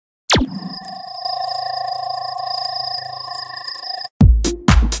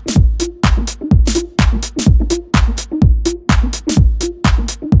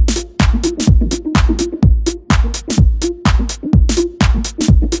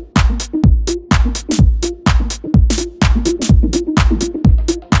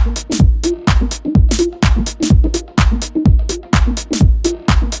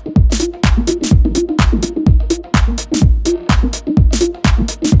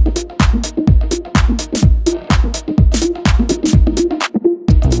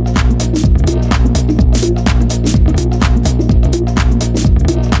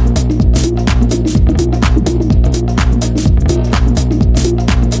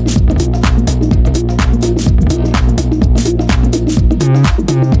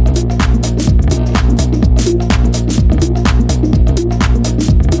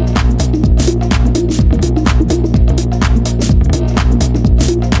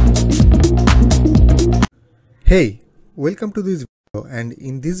Hey, welcome to this video, and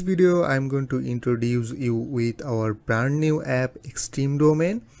in this video I'm going to introduce you with our brand new app Extreme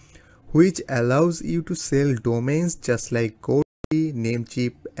Domain, which allows you to sell domains just like Cody,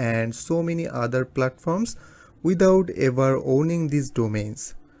 Namecheap and so many other platforms without ever owning these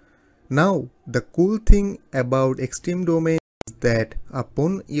domains. Now the cool thing about Extreme Domain is that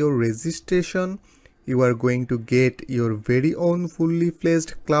upon your registration you are going to get your very own fully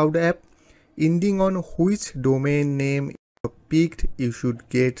fledged cloud app. Ending on which domain name you picked, you should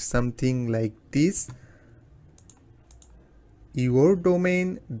get something like this: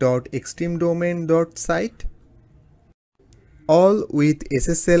 yourdomain.extremedomain.site, all with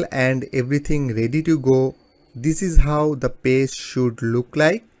SSL and everything ready to go. This is how the page should look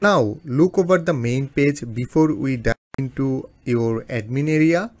like. Now look over the main page before we dive into your admin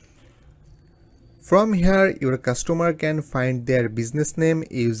area. From here, your customer can find their business name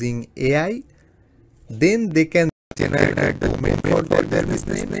using AI. Then they can generate a domain for their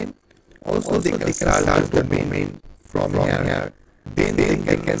business name. Also, they can start the domain from here. Then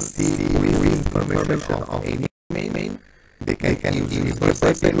they can see information of any domain. They can use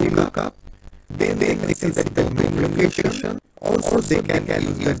reverse IP lookup. Then they can see the domain location. Also, they can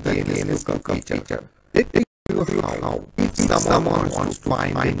use the DNS lookup feature. Let me show you how. If someone wants to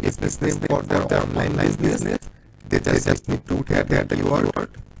find a business name for their online business, they just need to tap the keyword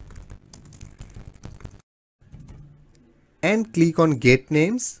and click on Get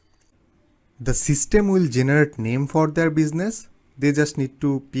Names. The system will generate name for their business. They just need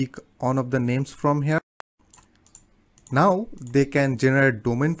to pick one of the names from here. Now they can generate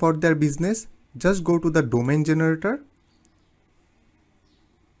domain for their business. Just go to the domain generator,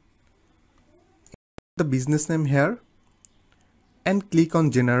 the business name here, and click on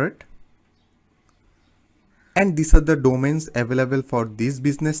generate. And these are the domains available for this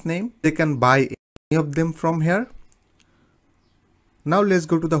business name. They can buy any of them from here. Now let's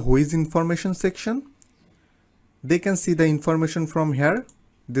go to the whois information section. They can see the information from here.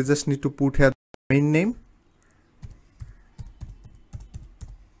 They just need to put here the domain name.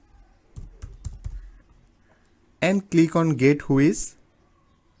 And click on get whois.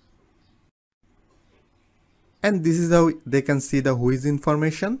 And this is how they can see the whois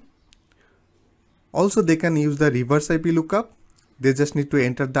information. Also, they can use the reverse IP lookup. They just need to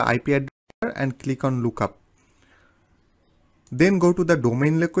enter the IP address and click on lookup. Then go to the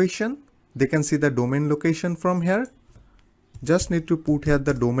domain location. They can see the domain location from here. Just need to put here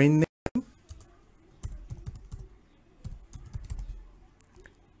the domain name.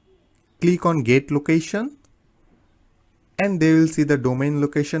 Click on get location. And they will see the domain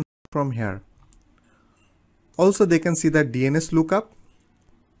location from here. Also, they can see the DNS lookup.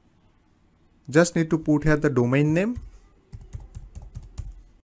 Just need to put here the domain name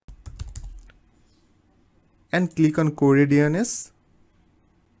and click on query DNS.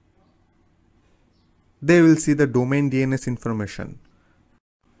 They will see the domain DNS information.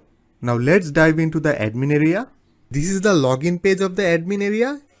 Now let's dive into the admin area. This is the login page of the admin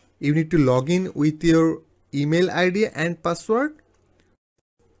area. You need to log in with your email ID and password.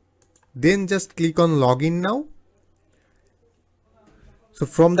 Then just click on login now. So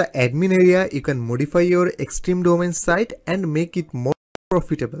from the admin area, you can modify your Extreme Domain site and make it more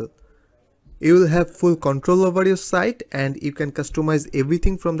profitable. You will have full control over your site and you can customize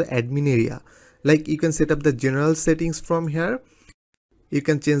everything from the admin area. Like you can set up the general settings from here. You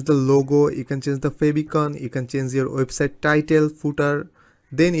can change the logo, you can change the favicon, you can change your website title, footer.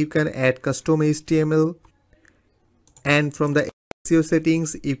 Then you can add custom HTML. And from the SEO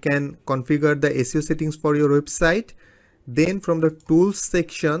settings, you can configure the SEO settings for your website. Then from the tools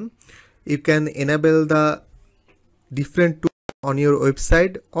section, you can enable the different tools on your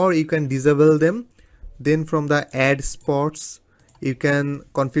website or you can disable them. Then from the ad spots, you can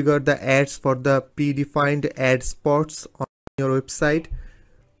configure the ads for the predefined ad spots on your website.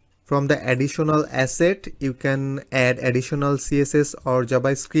 From the additional asset, you can add additional CSS or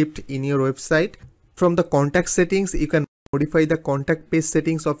JavaScript in your website. From the contact settings, you can modify the contact page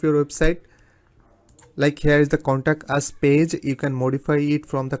settings of your website. Like here is the contact us page. You can modify it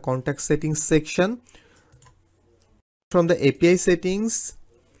from the contact settings section. From the API settings,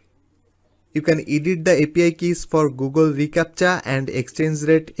 you can edit the API keys for Google reCAPTCHA and exchange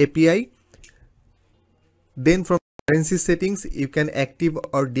rate API. Then from currency settings, you can active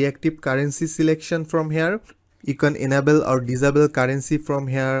or deactive currency selection from here. You can enable or disable currency from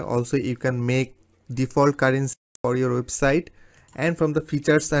here. Also, you can make default currency for your website. And from the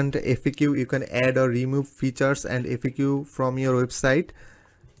features and FAQ, you can add or remove features and FAQ from your website.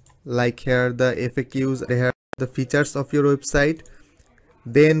 Like here the FAQs, here the features of your website.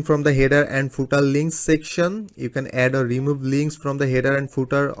 Then from the header and footer links section, you can add or remove links from the header and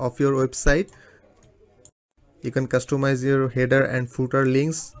footer of your website. You can customize your header and footer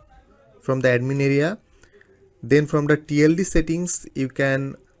links from the admin area. Then from the TLD settings, you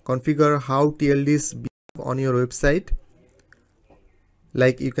can configure how TLDs behave on your website.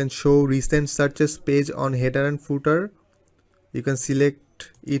 Like you can show recent searches page on header and footer. You can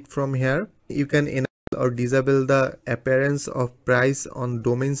select it from here. You can enable or disable the appearance of price on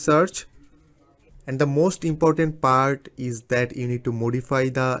domain search. And the most important part is that you need to modify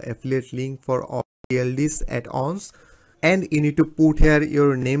the affiliate link for all TLDs add-ons, and you need to put here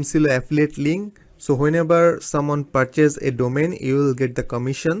your name silo affiliate link. So whenever someone purchases a domain, you will get the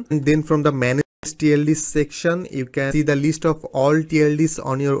commission. And then from the manage TLDs section, you can see the list of all TLDs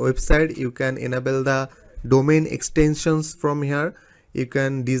on your website. You can enable the domain extensions from here. You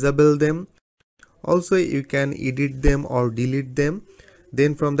can disable them. Also, you can edit them or delete them.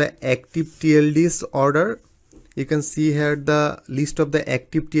 Then from the active TLDs order, you can see here the list of the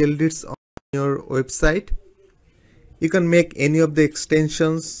active TLDs on your website. You can make any of the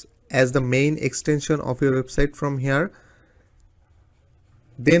extensions as the main extension of your website from here.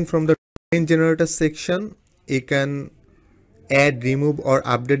 Then from the domain generator section, you can add, remove or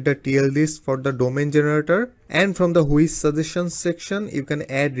update the TLDs for the domain generator. And from the Whois suggestions section, you can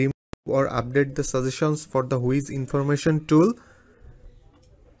add, remove or update the suggestions for the Whois information tool.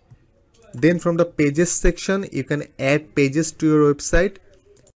 Then from the pages section, you can add pages to your website.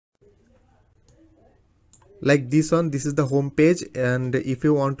 Like this one, this is the home page, and if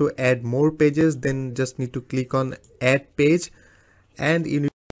you want to add more pages, then just need to click on add page, and you need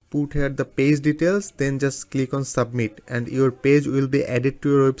to put here the page details, then just click on submit, and your page will be added to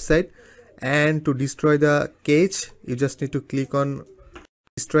your website. And to destroy the cache, you just need to click on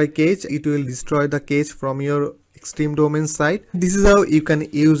destroy cache. It will destroy the cache from your Extreme Domain site. This is how you can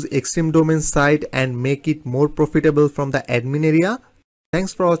use Extreme Domain site and make it more profitable from the admin area.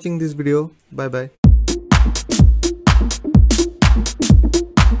 Thanks for watching this video. Bye bye.